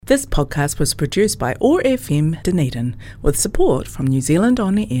This podcast was produced by OAR FM Dunedin with support from New Zealand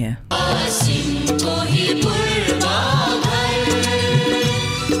On the Air.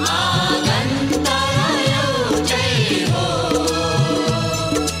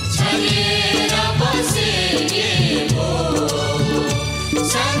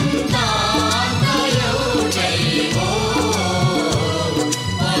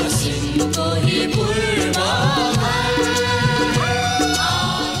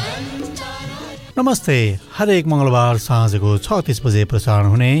 नमस्ते हरेक मंगलबार साँझको 6:30 बजे प्रसारण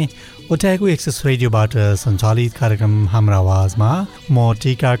हुने ओट्याएको एक्सेस रेडियोबाट सञ्चालित कार्यक्रम हाम्रो आवाजमा म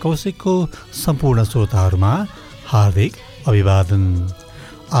टीका कौशिकको सम्पूर्ण श्रोताहरूमा हार्दिक अभिवादन।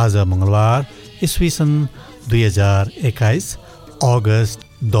 आज मंगलबार ईस्वी सन् 2021 अगस्त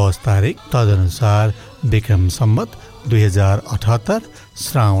 10 तारिक तदनुसार विक्रम सम्वत 2078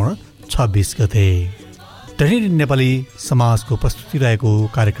 श्रावण 26 गते। टनिन नेपाली समाजको प्रस्तुति रहेको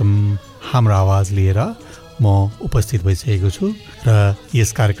कार्यक्रम हाम्रो आवाज लिएर म उपस्थित भइसकेको छु र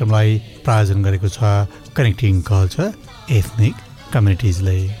यस कार्यक्रमलाई प्रायोजन गरेको छ कनेक्टिङ कल्चर एथनिक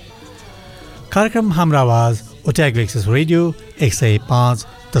कम्युनिटिजले। कार्यक्रम हाम्रो आवाज ओट्याएको एक्सेस रेडियो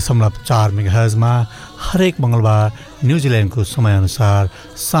 105.4 मेगाहर्जमा हरेक मंगलबार न्युजिल्यान्डको समयअनुसार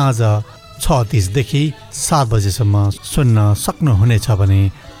साँझ 6:30 देखि 7 बजेसम्म सुन्न सक्नुहुनेछ भने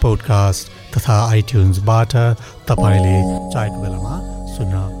पोडकास्ट तथा आइट्युन्सबाट तपाईले चाहेको बेलामा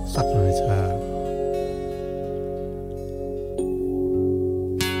सुन्न सक्नुहुनेछ।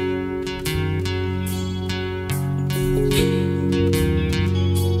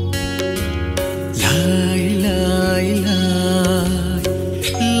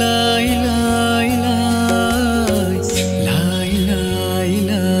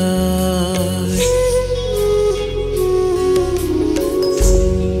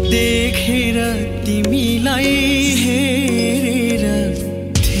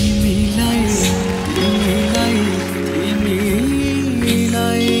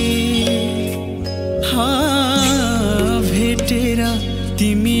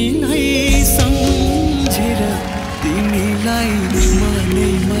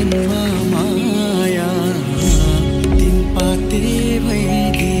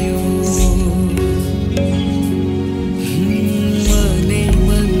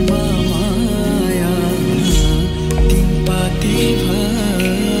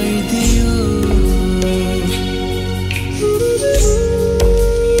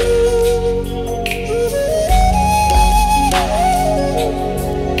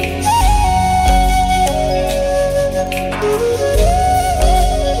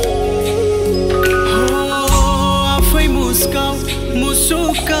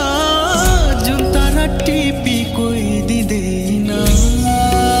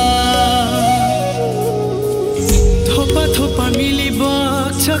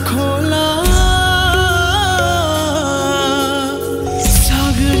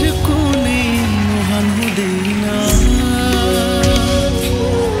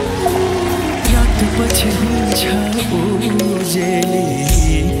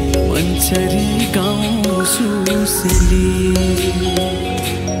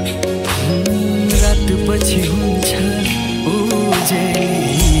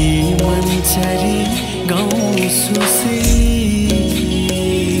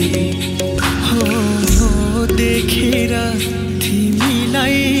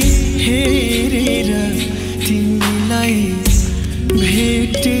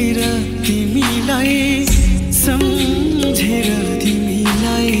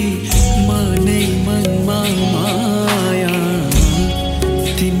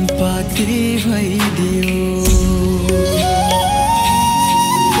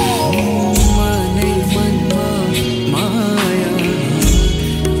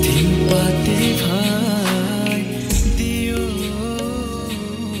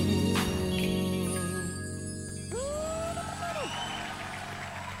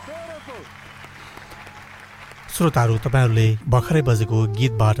 श्रोताहरू, तपाईहरूले भर्खरै बजेको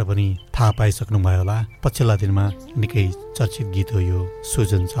गीतबाट पनि थाहा पाइसक्नुभयो होला। पछिल्ला दिनमा निकै चर्चित गीत हो यो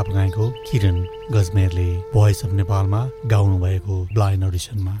सुजन सापगाईको किरण गजमेरले भोइस अफ नेपालमा गाउनु भएको ब्लाइन्ड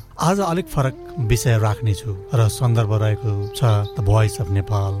अडिसनमा। आज अलिक फरक विषय राख्नेछु र सन्दर्भ रहेको छ द भोइस अफ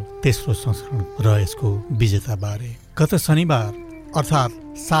नेपाल तेस्रो संस्करण र यसको विजेता बारे। गत शनिबार अर्थात्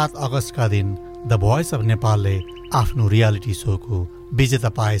 7 अगस्तका दिन द भोइस अफ नेपालले आफ्नो रियालिटी सोको विजेता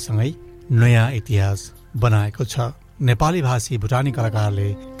पाएसँगै नयाँ इतिहास बनाएको छ। नेपाली भाषी भुटानी कलाकारले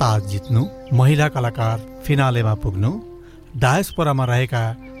ताज जित्नु, महिला कलाकार फिनालेमा पुग्नु, डायस्पोरामा रहेका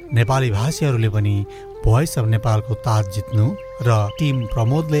नेपाली भाषीहरूले पनि भोइस अफ नेपालको ताज जित्नु र टिम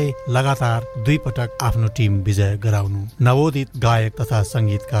प्रमोदले लगातार 2 पटक आफ्नो टिम विजय गराउनु। नवोदित गायक तथा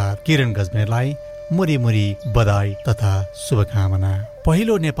संगीतकार किरण गजमेरलाई मुरी बधाई तथा शुभकामना।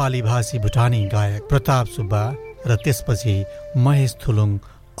 पहिलो नेपाली भाषी भुटानी गायक प्रताप सुब्बा र त्यसपछि महेश थुलुङ,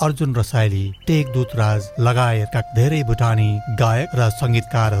 अर्जुन रसाइली, टेक दूतराज लगायतका धेरै भुटानी गायक र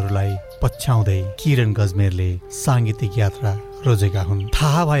संगीतकारहरूलाई पछ्याउँदै किरण गजमेरले सांगीतिक यात्रा रोजेका हुन्।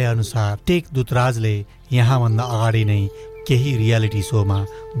 थाहा भए अनुसार टेक दूतराजले यहाँभन्दा अगाडि नै केही रियालिटी शोमा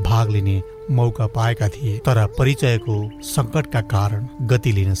भाग लिने मौका पाएका थिए, तर परिचयको संकटका कारण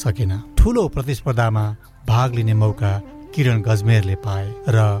गति लिन सकेन। ठूलो प्रतिस्पर्धामा भाग लिने मौका किरण गजमेरले पाए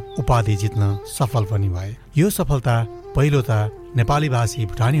र उपाधि जित्न सफल पनि भए। यो सफलता पहिलो त नेपाली भाषी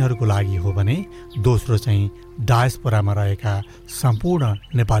भुटानीहरूको लागि हो भने दोस्रो चाहिँ डायस्पोरामा रहेका सम्पूर्ण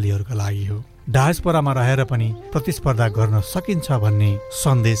नेपालीहरूका लागि हो। डायस्पोरामा रहेर पनि प्रतिस्पर्धा गर्न सकिन्छ भन्ने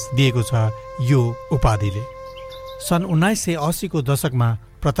सन्देश दिएको छ यो उपाधिले। सन् 1980 को दशकमा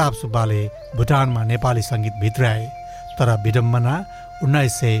प्रताप सुब्बाले भुटानमा नेपाली संगीत भित्राए, तर विडम्बना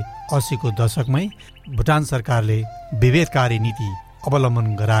 1980 को दशकमै भुटान सरकारले विभेदकारी नीति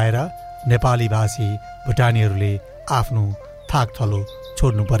अवलम्बन गराएर नेपाली भाषी भुटानीहरूले आफ्नो थाकथलो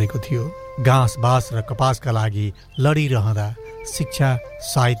छोड्नु परेको थियो। घाँस बाँस र कपासका लागि लडिरहँदा शिक्षा,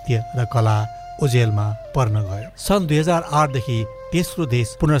 साहित्य र कला ओझेलमा पर्न गयो। सन् 2008 देखि तेस्रो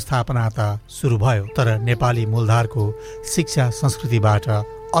देश पुनर्स्थापना त सुरु भयो, तर नेपाली मूलधारको शिक्षा संस्कृतिबाट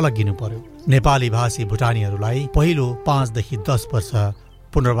अलगिनु पर्यो। नेपाली भाषी भुटानीहरूलाई पहिलो 5 देखि 10 वर्ष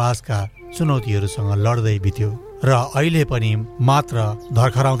पुनर्वासका चुनौतीहरूसँग लड्दै बित्यो र अहिले पनि मात्र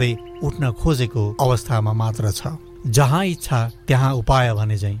धर्खराउँदै उठ्न खोजेको अवस्थामा मात्र छ। जहाँ इच्छा त्यहाँ उपाय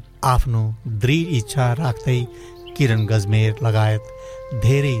भने चाहिँ आफ्नो दृढ इच्छा राख्दै किरण गजमेर लगायत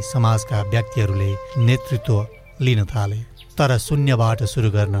धेरै समाजका व्यक्तिहरूले नेतृत्व लिन थाले। तर शून्यबाट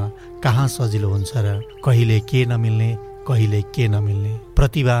सुरु गर्न कहाँ सजिलो हुन्छ र कहिले के नमिल्ने कहिले के नमिल्ने।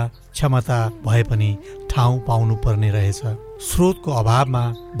 प्रतिभा क्षमता भए पनि ठाउँ पाउनु पर्ने रहेछ। स्रोतको अभावमा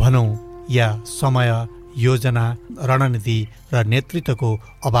भनौँ या समय, योजना, रणनीति र नेतृत्वको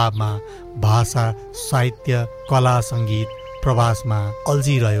अभावमा भाषा, साहित्य, कला, संगीत प्रवासमा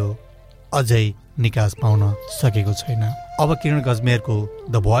अल्झिरह्यो, अझै निकास पाउन सकेको छैन। अब किरण गजमेरको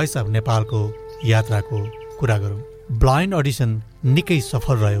द भोइस अफ नेपालको यात्राको कुरा गरौँ। ब्लाइन्ड अडिसन निकै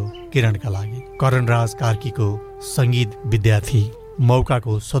सफल रह्यो किरणका लागि। करणराज कार्कीको संगीत विद्यार्थी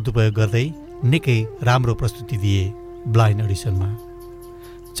मौकाको सदुपयोग गर्दै निकै राम्रो प्रस्तुति दिए ब्लाइन्ड अडिसनमा।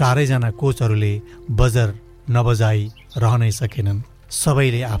 चारैजना कोचहरूले बजर नबजाई रहनै सकेनन्।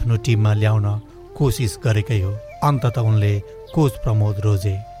 सबैले आफ्नो टिममा ल्याउन कोसिस गरेकै हो। अन्ततः उनले कोच प्रमोद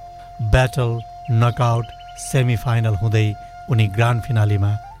रोजे। ब्याटल, नकआउट, सेमिफाइनल हुँदै उनी ग्रान्ड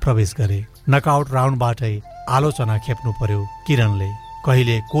फिनालेमा प्रवेश गरे। नकआउट राउन्डबाटै आलोचना खेप्नु पर्यो किरणले।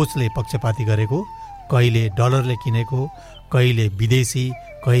 कहिले कोचले पक्षपाती गरेको, कहिले डलरले किनेको, कहिले विदेशी,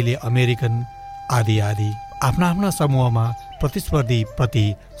 कहिले अमेरिकन आदि आदि। आफ्ना समूहमा प्रतिस्पर्धी प्रति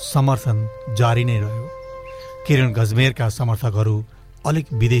समर्थन जारी नै रह्यो। किरण गजमेरका समर्थकहरू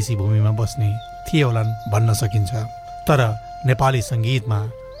अलिक विदेशी भूमिमा बस्ने थिए होलान् भन्न सकिन्छ, तर नेपाली संगीतमा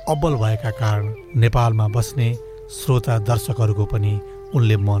अब्बल भएका कारण नेपालमा बस्ने श्रोता दर्शकहरूको पनि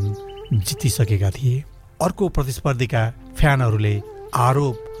उनले मन जितिसकेका थिए। अर्को प्रतिस्पर्धीका फ्यानहरूले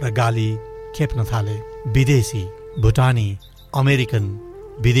आरोप र गाली खेप्न थाले। विदेशी, भुटानी, अमेरिकन,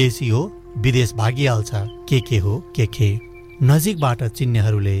 विदेशी हो, विदेश भागिहाल्छ, के हो के। नजिकबाट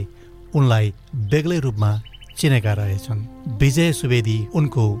चिन्नेहरूले उनलाई बेग्लै रूपमा चिनेका रहेछन्। विजय सुवेदी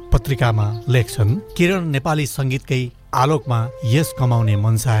उनको पत्रिकामा लेख्छन्, किरण नेपाली संगीतकै आलोकमा यश कमाउने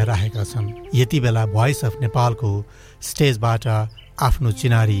मनसाय राखेका छन्। यति बेला भोइस अफ नेपालको स्टेजबाट आफ्नो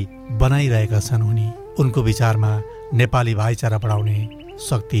चिनारी बनाइरहेका छन् उनी। उनको विचारमा नेपाली भाइचारा बढाउने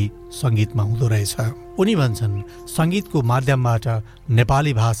शक्ति संगीतमा हुँदो रहेछ। उनी भन्छन्, संगीतको माध्यमबाट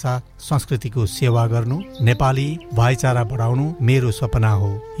नेपाली भाषा संस्कृतिको सेवा गर्नु, नेपाली भाइचारा बढाउनु मेरो सपना हो।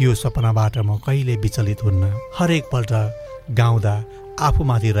 यो सपनाबाट म कहिले विचलित हुन्न। हरेक पल्ट गाउँदा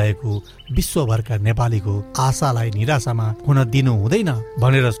आफूमाथि रहेको विश्वभरका नेपालीको आशालाई निराशामा हुन दिनु हुँदैन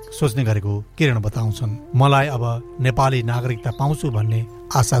भनेर सोच्ने गरेको किरण बताउँछन्। मलाई अब नेपाली नागरिकता पाउँछु भन्ने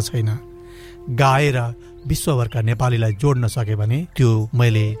आशा छैन। गाएर विश्वभरका नेपालीलाई जोड्न सके भने त्यो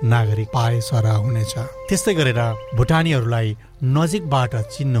मैले नागरिक पाए सरा हुनेछ। त्यस्तै गरेर भुटानीहरूलाई नजिकबाट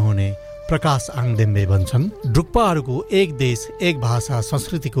चिन्नुहुने प्रकाश आङदेम्बे भन्छन्, ड्रुक्पाहरूको एक देश एक भाषा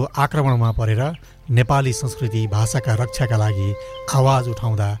संस्कृतिको आक्रमणमा परेर नेपाली संस्कृति भाषाका रक्षाका लागि आवाज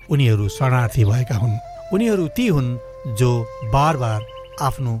उठाउँदा उनीहरू शरणार्थी भएका हुन्। उनीहरू ती हुन् जो बार बार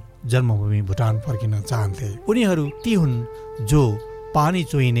आफ्नो जन्मभूमि भुटान फर्किन चाहन्थे। उनीहरू ती हुन् जो पानी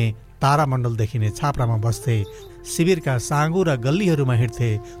चोइने तारामण्डल देखिने छाप्रामा बस्थे शिविरका साँगो र गल्लीहरूमा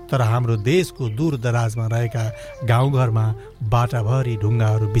हिँड्थे, तर हाम्रो देशको दूर दराजमा रहेका गाउँघरमा बाटाभरि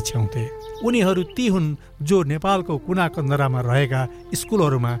ढुङ्गाहरू बिछ्याउँथे। उनीहरू ती हुन् जो नेपालको कुना कन्दरामा रहेका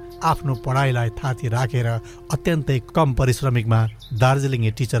स्कुलहरूमा आफ्नो पढाइलाई थाती राखेर अत्यन्तै कम परिश्रमिकमा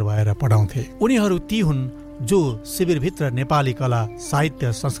दार्जिलिङे टिचर भएर पढाउँथे। उनीहरू ती हुन् जो शिविरभित्र नेपाली कला,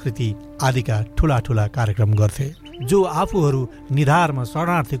 साहित्य, संस्कृति आदिका ठूला ठूला कार्यक्रम गर्थे, जो आफूहरू निधारमा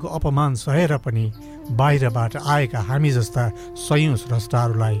शरणार्थीको अपमान सहेर पनि बाहिरबाट आएका हामी जस्ता सयौं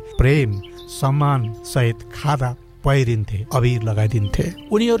स्रष्टाहरूलाई प्रेम सम्मान सहित खादा पहिरिन्थे, अबिर लगाइदिन्थे।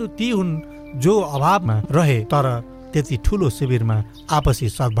 उनीहरू ती हुन् जो अभावमा रहे तर त्यति ठूलो शिविरमा आपसी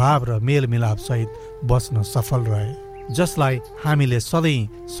सद्भाव र मेलमिलाप सहित बस्न सफल रहे, जसलाई हामीले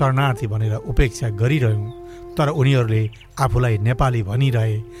सधैँ शरणार्थी भनेर उपेक्षा गरिरह्यौं, तर उनीहरूले आफूलाई नेपाली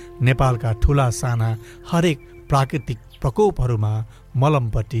भनिरहे। नेपालका ठूला साना हरेक प्राकृतिक प्रकोपहरूमा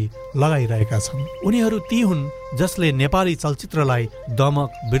मलमपट्टि लगाइरहेका छन्। उनीहरू ती हुन् जसले नेपाली चलचित्रलाई दमक,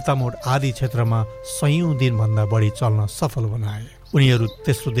 बिर्तामोड आदि क्षेत्रमा सयौं दिनभन्दा बढी चल्न सफल बनाए। उनीहरू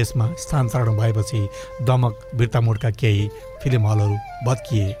तेस्रो देशमा स्थानान्तरण भएपछि दमक, बिर्तामोडका केही फिल्म हलहरू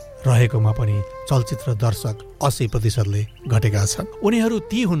भत्किए, रहेकोमा पनि चलचित्र दर्शक 80%ले घटेका छन्। उनीहरू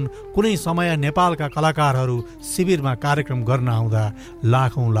ती हुन् कुनै समय नेपालका कलाकारहरू शिविरमा कार्यक्रम गर्न आउँदा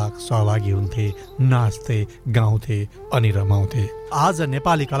लाखौं लाख सहभागी हुन्थे, नाच्थे, गाउँथे अनि रमाउँथे। आज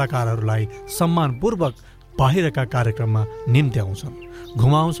नेपाली कलाकारहरूलाई सम्मानपूर्वक बाहिरका कार्यक्रममा निम्त्याउँछन्,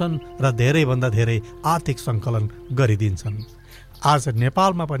 घुमाउँछन् र धेरैभन्दा धेरै आर्थिक सङ्कलन गरिदिन्छन्। आज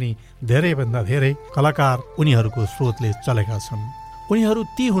नेपालमा पनि धेरैभन्दा धेरै कलाकार उनीहरूको स्रोतले चलेका छन्। उनीहरू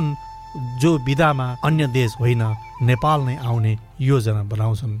ती हुन् जो विदामा अन्य देश होइन नेपाल नै आउने योजना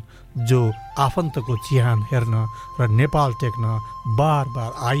बनाउँछन्, जो आफन्तको चिहान हेर्न र नेपाल टेक्न बार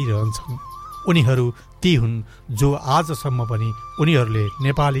बार आइरहन्छन्। उनीहरू ती हुन् जो आजसम्म पनि उनीहरूले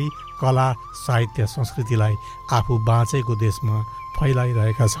नेपाली कला, साहित्य, संस्कृतिलाई आफू बाँचेको देशमा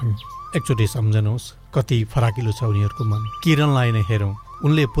फैलाइरहेका छन्। एकचोटि सम्झनुहोस् कति फराकिलो छ उनीहरूको मन। किरणलाई नै हेरौँ,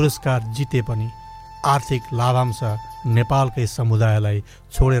 उनले पुरस्कार जिते पनि आर्थिक लाभांश नेपालकै समुदायलाई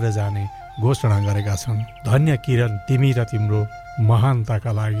छोडेर जाने घोषणा गरेका छन्। धन्य किरण, तिमी र तिम्रो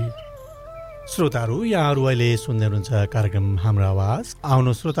महानताका लागि। श्रोताहरू, यहाँहरू अहिले सुन्दै हुनुहुन्छ कार्यक्रम हाम्रो आवाज।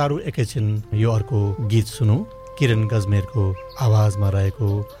 आउनु श्रोताहरू, एकैछिन यो अर्को गीत सुनौ। किरण गजमेरको आवाजमा रहेको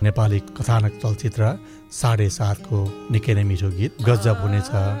नेपाली कथानक चलचित्र 7.5 को निकै नै मिठो गीत गजब हुनेछ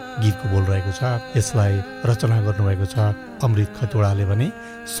गीतको बोल रहेको छ। यसलाई रचना गर्नुभएको छ अमृत खतुडाले भने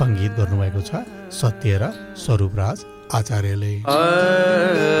सङ्गीत गर्नुभएको छ सत्य र स्वरूपराज आचार्यले।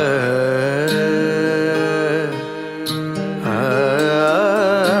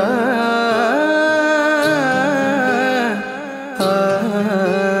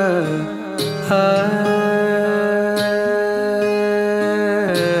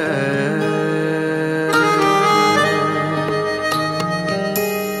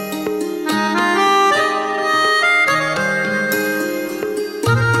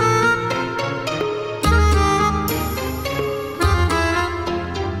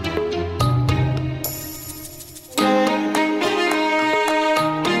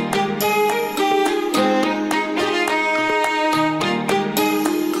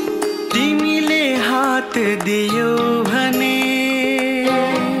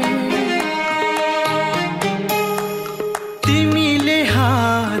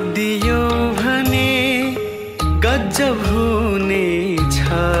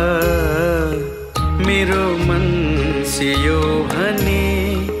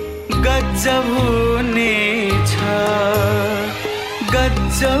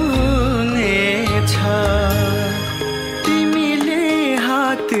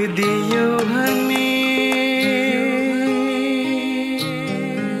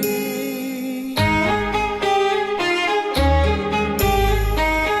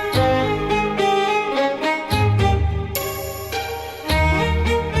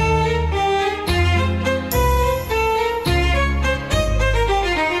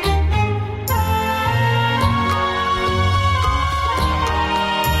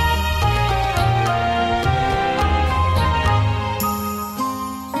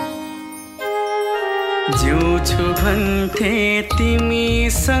 जिउँछु भन्थे तिमी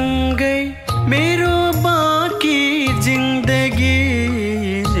सँगै मेरो बाँकी जिन्दगी,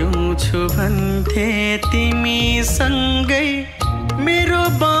 जिउँछु भन्थे तिमी सँगै मेरो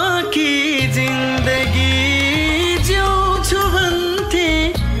बाँकी जिन्दगी, जिउँछु भन्थे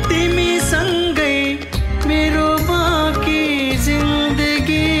तिमी सँगै मेरो बाँकी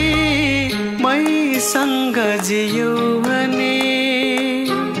जिन्दगी, मैसँग जियो भने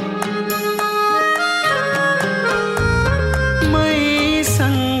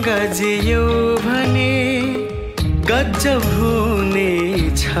जियो भने गजब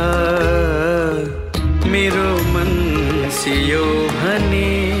हुनेछ मेरो मन सियो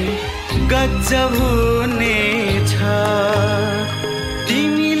भने गजब हुनेछ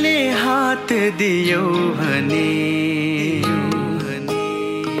तिमीले हात दियौ भने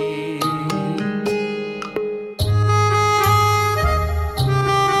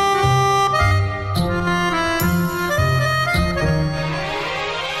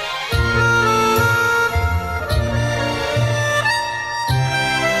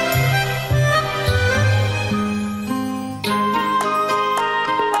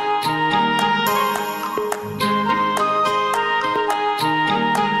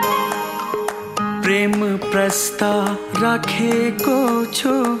प्रस्ताव राखेको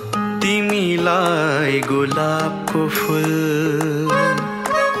छु तिमीलाई गुलाबको फूल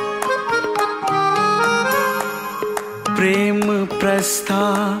प्रेम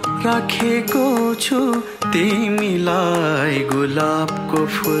प्रस्ताव राखेको छु तिमीलाई गुलाबको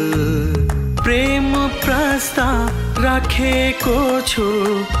फूल प्रेम प्रस्ताव राखेको छु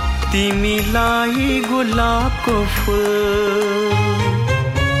तिमीलाई गुलाबको फूल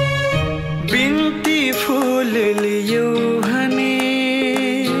बिन्ती फूल लियो भने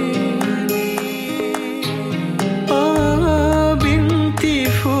बिन्ती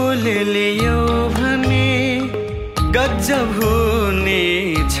फूल लियो भने गजब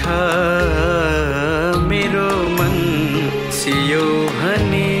हुनेछ मेरो मन सियो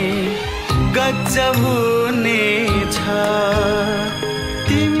भने गजब हुनेछ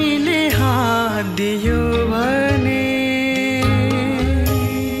तिमीले हात दियो भने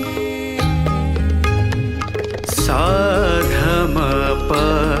साधम प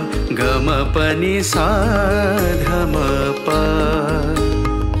गम पनि साधम प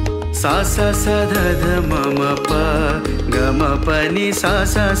सा सा सा ध ध म म प गम पनि सा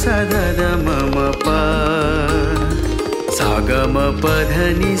सा सा ध ध म म प सा ग म प ध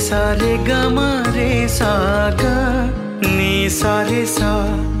नि सा रे ग म रे सा ग नि सा रे सा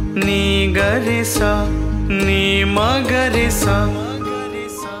नि ग रे सा नि म ग रे सा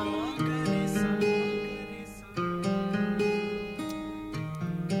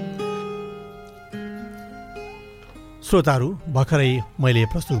श्रोताहरू भर्खरै मैले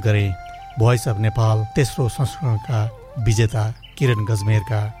प्रस्तुत गरेँ भोइस अफ नेपाल तेस्रो संस्करणका विजेता किरण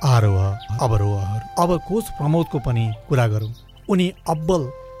गजमेरका आरोह अवरोहहरू। अब कोच प्रमोदको पनि कुरा गरौँ। उनी अब्बल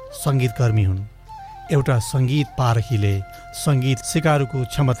सङ्गीतकर्मी हुन्। एउटा सङ्गीत पारखीले सङ्गीत सिकारुको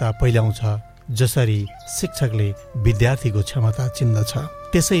क्षमता पहिल्याउँछ जसरी शिक्षकले विद्यार्थीको क्षमता चिन्दछ।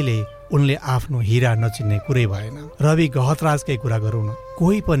 त्यसैले उनले आफ्नो हिरा नचिन्ने कुरै भएन। रवि गहतराजकै कुरा गरौँ न।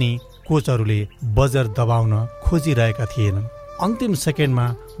 कोही पनि कोचहरूले बजर दबाउन खोजिरहेका थिएनन्। अन्तिम सेकेन्डमा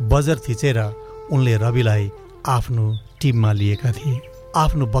बजर थिचेर उनले रविलाई आफ्नो टिममा लिएका थिए।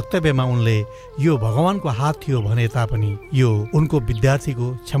 आफ्नो वक्तव्यमा उनले यो भगवानको हात थियो भने तापनि यो उनको विद्यार्थीको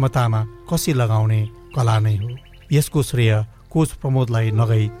क्षमतामा कसी लगाउने कला नै हो। यसको श्रेय कोच प्रमोदलाई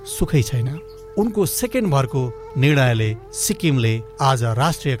नगई सुखै छैन। उनको सेकेन्ड भरको निर्णयले सिक्किमले आज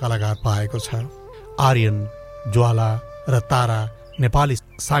राष्ट्रिय कलाकार पाएको छ। आर्यन, ज्वाला र तारा नेपाली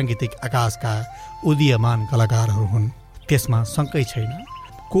साङ्गीतिक आकाशका उदीयमान कलाकारहरू हुन्। त्यसमा शङ्कै छैन।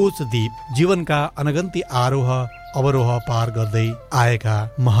 कोच दीप जीवनका अनगन्ती आरोह अवरोह पार गर्दै आएका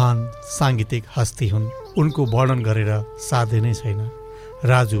महान साङ्गीतिक हस्ती हुन्। उनको वर्णन गरेर साध्य नै छैन।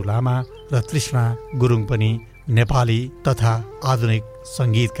 राजु लामा र तृष्णा गुरुङ पनि नेपाली तथा आधुनिक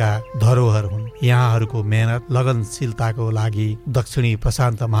सङ्गीतका धरोहर हुन्। यहाँहरूको मेहनत लगनशीलताको लागि दक्षिणी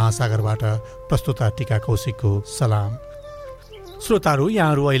प्रशान्त महासागरबाट प्रस्तुता टीका कौशिकको सलाम। श्रोताहरू,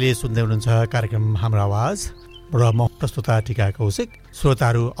 यहाँहरू अहिले सुन्दै हुनुहुन्छ कार्यक्रम हाम्रो आवाज र म प्रस्तुता टीका कौशिक।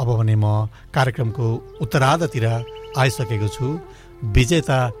 श्रोताहरू, अब भने म कार्यक्रमको उत्तरार्धतिर आइसकेको छु।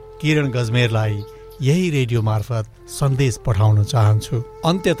 विजेता किरण गजमेरलाई यही रेडियो मार्फत सन्देश पठाउन चाहन्छु।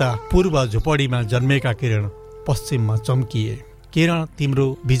 अन्त्यतः पूर्व झुपडीमा जन्मेका किरण पश्चिममा चम्किए। किरण, तिम्रो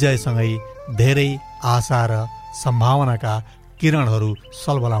विजयसँगै धेरै आशा र सम्भावनाका किरणहरू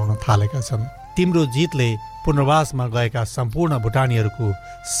सलबलाउन थालेका छन्। तिम्रो जितले पुनर्वासमा गएका सम्पूर्ण भुटानीहरूको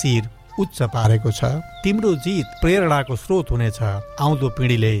शिर उच्च पारेको छ। तिम्रो जित प्रेरणाको स्रोत हुनेछ। आउँदो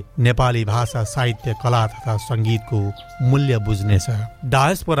पिँढीले नेपाली भाषा, साहित्य, कला तथा सङ्गीतको मूल्य बुझ्नेछ।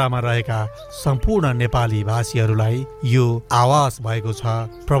 डायस्पोरामा रहेका सम्पूर्ण नेपाली भाषीहरूलाई यो आवाज भएको छ।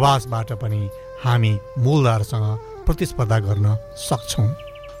 प्रवासबाट पनि हामी मूलधारसँग प्रतिस्पर्धा गर्न सक्छौँ।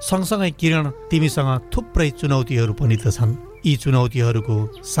 सँगसँगै किरण, तिमीसँग थुप्रै चुनौतीहरू पनि त छन्। यी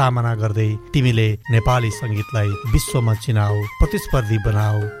चुनौतीहरूको सामना गर्दै तिमीले नेपाली सङ्गीतलाई विश्वमा चिनाऊ, प्रतिस्पर्धी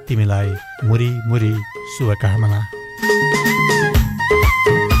बनाऊ। तिमीलाई मुरी मुरी शुभकामना।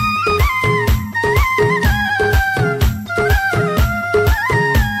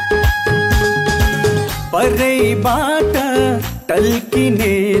 भरैबाट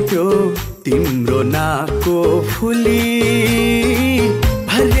टल्किने त्यो तिम्रो नाकको फुली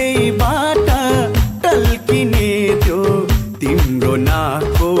भरैबाट टल्किने त्यो तिम्रो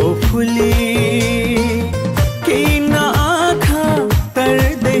नाकको फुली किन आँखा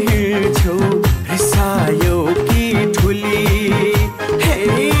तर्दै हिँड्छौ रिसायो कि ठुली हे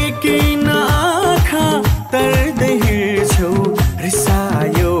किन आँखा तर्दै हिँड्छौ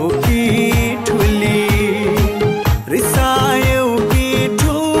रिसायो कि ठुली रिसायो कि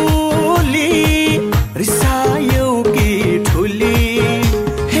ठुली रिसायो कि ठुली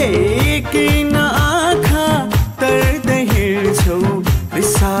हे किन आँखा तर्दै हिँड्छौ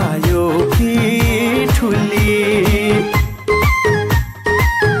रिसायो कि ठुली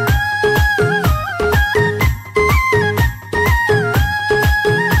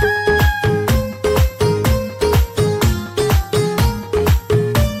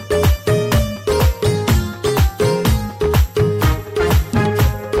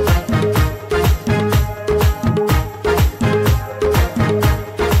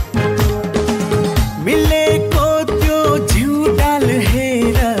मिलेको त्यो झिउडाल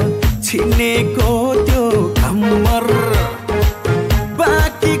हेर छिनेको त्यो घम्मर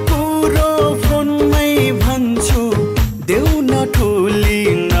बाँकी कुरो फोनमै भन्छु देऊ न ठुली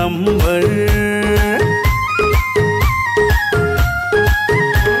नम्बर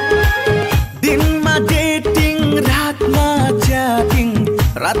दिनमा डेटिङ रातमा च्याटिङ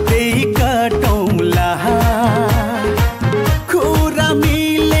रातै कटौँला कुरा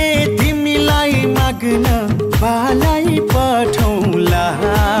मिले तिमीलाई माग्न बालाई पठौँला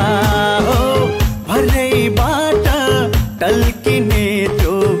हो भरैबाट टल्किने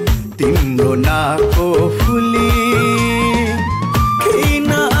त्यो तिम्रो नाकको फुली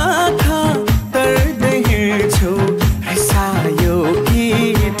किन आँखा तर्दै हिँड्छौ रिसायो कि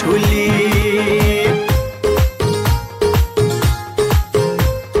ठुली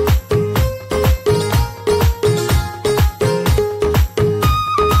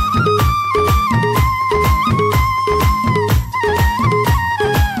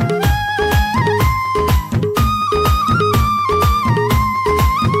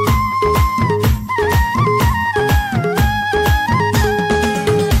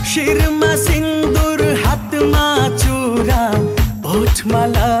शिरमा सिन्दुर हातमा चुरा ओठमा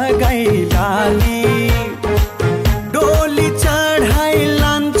लगाई लाली डोली चढाई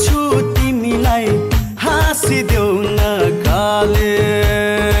लान्छु तिमीलाई हाँसिदेऊ न काले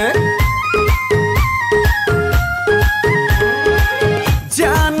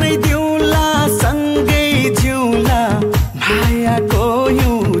जानै दिउँला सँगै जिउँला मायाको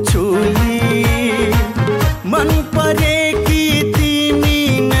यो चोली मन परेकी तिमी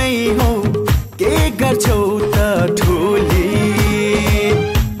नै हौ के गर्छौ त ठुली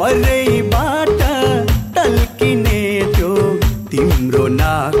परैबाट टल्किने त्यो तिम्रो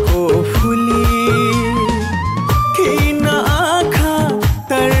नाकको फुली किन आँखा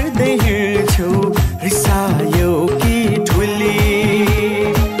तर्दै हिँड्छौ रिसायो कि ठुली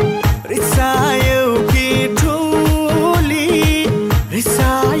रिसायो कि ठुली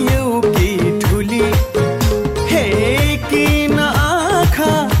रिसायो कि ठुली हे किन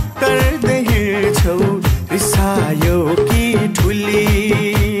आँखा तर्दै हिँड्छौ रिसायो कि ठुली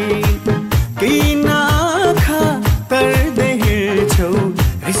किन आँखा तर्दै हिँड्छौ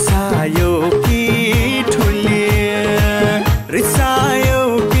रिसायो कि ठुली रिसायो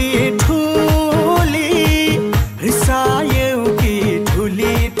कि ठुली रिसायो कि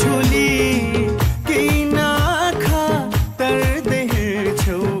ठुली ठुली किन आँखा तर्दै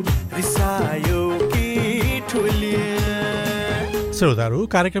हिँड्छौ रिसायो कि ठुली श्रोताहरू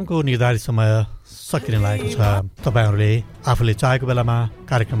कार्यक्रमको निर्धारित समय सकिन लागेको छ तपाईहरूले आफूले चाहेको बेलामा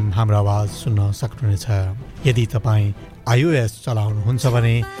कार्यक्रम हाम्रो आवाज सुन्न सक्नुहुनेछ यदि तपाईँ iOS चलाउनुहुन्छ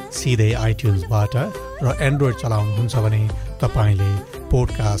भने सिधै iTunesबाट र एन्ड्रोइड चलाउनुहुन्छ भने तपाईँले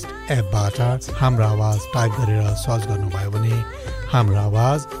पोडकास्ट एपबाट हाम्रो आवाज टाइप गरेर सर्च गर्नुभयो भने हाम्रो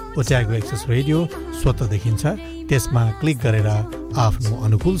आवाज ओट्याएको एक्सेस रेडियो स्वतः देखिन्छ त्यसमा क्लिक गरेर आफ्नो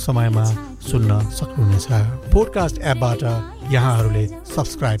अनुकूल समयमा सुन्न सक्नुहुनेछ पोडकास्ट एपबाट यहाँहरूले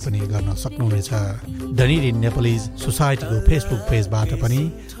सब्स्क्राइब पनि गर्न सक्नुहुनेछ डनिडी नेपालीज सोसाइटीको फेसबुक पेजबाट पनि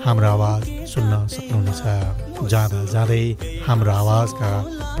हाम्रो आवाज सुन्न सक्नुहुनेछ जाँदा जाँदै हाम्रो आवाजका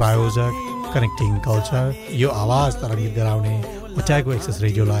प्रायोजक कनेक्टिङ कल्चर यो आवाज तरङ्गित गराउने ओट्याएको एक्सेस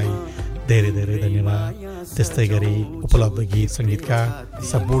रेडियोलाई धेरै धेरै धन्यवाद त्यस्तै गरी उपलब्ध गीत सङ्गीतका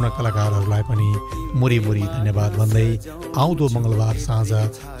सम्पूर्ण कलाकारहरूलाई पनि मुरी मुरी धन्यवाद भन्दै आउँदो मङ्गलबार साँझ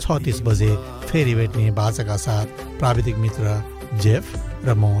 6:30 बजे फेरि भेट्ने बाचाका साथ प्राविधिक मित्र जेफ र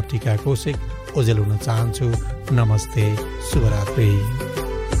म टिका कौशिक ओजेल हुन चाहन्छु नमस्ते शुभरात्रि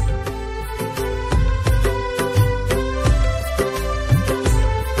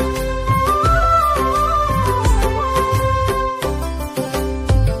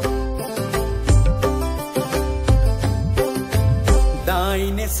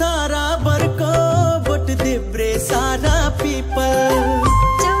सारा बरको बोट देब्रे सारा पिपल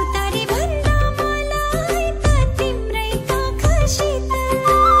चौतारी भन्दा मलाई त तिम्रै आँखा शीतल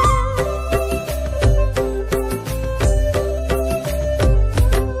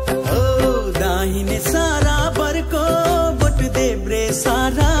ओ दाहिने सारा बरको बोट देब्रे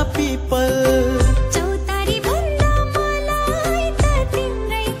सारा पिपल चौतारी भन्दा मलाई त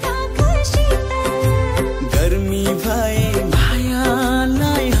तिम्रै आँखा शीतल गर्मी भए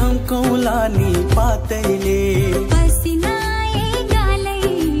भायालाई हमकौलानी पातैले पसिनाए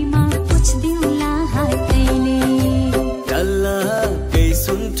गालैमा पुछ्दिउँला हातैले डल्लकै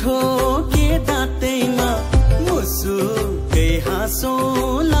सुन्ठो के दाँतैमा मुसुकै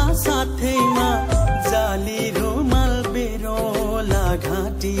हाँसोला साथैमा जाली रुमाल बेरोला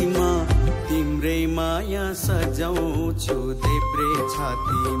घाँटीमा तिम्रै माया सजाउँछु देब्रे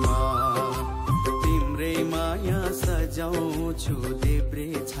छातीमा तिम्रै माया सजाउँछु देब्रे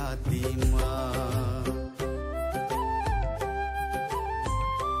छातीमा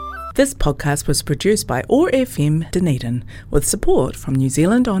This podcast was produced by OAR FM Dunedin with support from New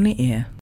Zealand On the Air.